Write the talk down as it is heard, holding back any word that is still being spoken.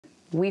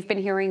We've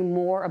been hearing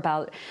more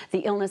about the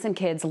illness in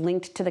kids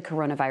linked to the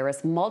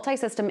coronavirus,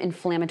 multisystem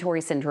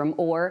inflammatory syndrome,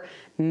 or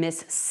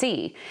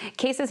MIS-C.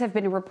 Cases have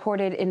been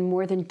reported in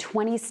more than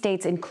 20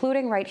 states,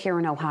 including right here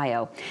in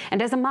Ohio.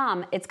 And as a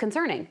mom, it's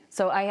concerning.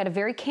 So I had a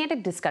very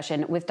candid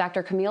discussion with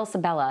Dr. Camille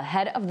Sabella,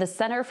 head of the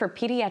Center for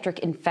Pediatric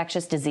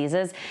Infectious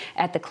Diseases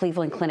at the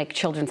Cleveland Clinic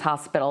Children's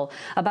Hospital,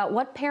 about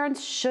what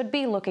parents should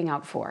be looking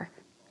out for.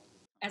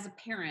 As a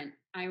parent,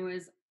 I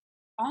was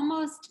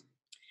almost,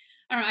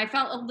 I don't know, I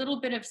felt a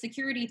little bit of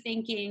security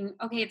thinking,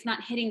 okay, it's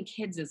not hitting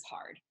kids as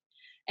hard.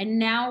 And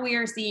now we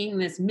are seeing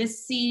this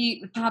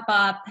MIS-C pop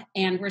up,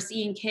 and we're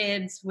seeing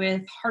kids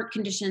with heart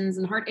conditions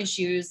and heart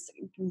issues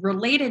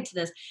related to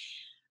this.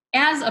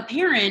 As a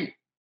parent,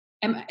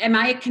 am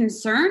I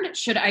concerned?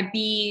 Should I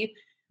be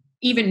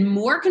even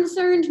more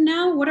concerned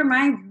now? What are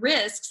my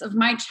risks of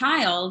my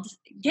child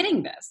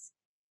getting this?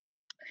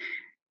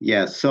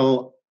 Yeah,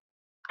 so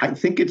I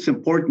think it's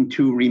important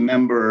to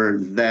remember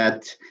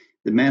that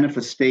the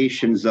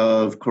manifestations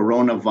of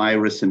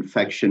coronavirus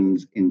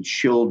infections in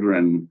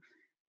children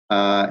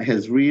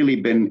has really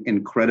been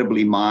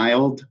incredibly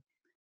mild.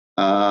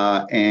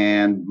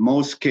 And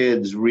most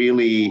kids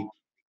really,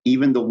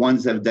 even the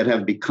ones that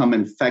have become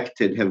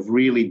infected, have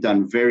really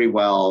done very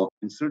well.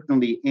 And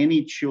certainly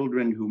any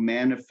children who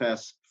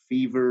manifest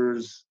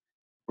fevers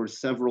for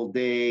several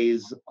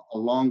days,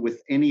 along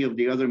with any of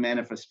the other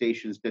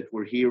manifestations that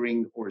we're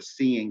hearing or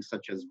seeing,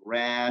 such as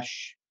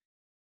rash,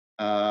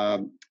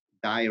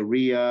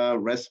 diarrhea,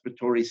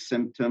 respiratory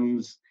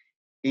symptoms,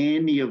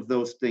 any of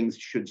those things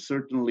should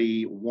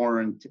certainly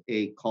warrant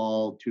a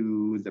call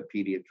to the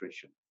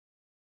pediatrician.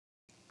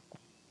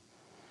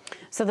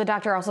 So the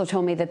doctor also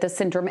told me that this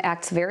syndrome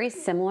acts very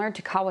similar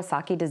to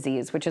Kawasaki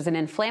disease, which is an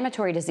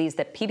inflammatory disease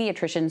that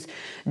pediatricians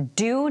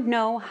do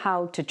know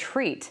how to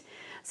treat.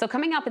 So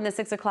coming up in the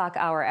 6 o'clock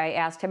hour, I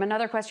asked him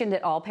another question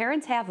that all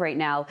parents have right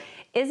now.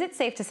 Is it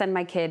safe to send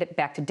my kid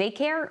back to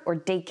daycare or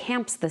day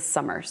camps this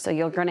summer? So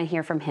you're going to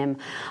hear from him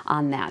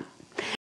on that.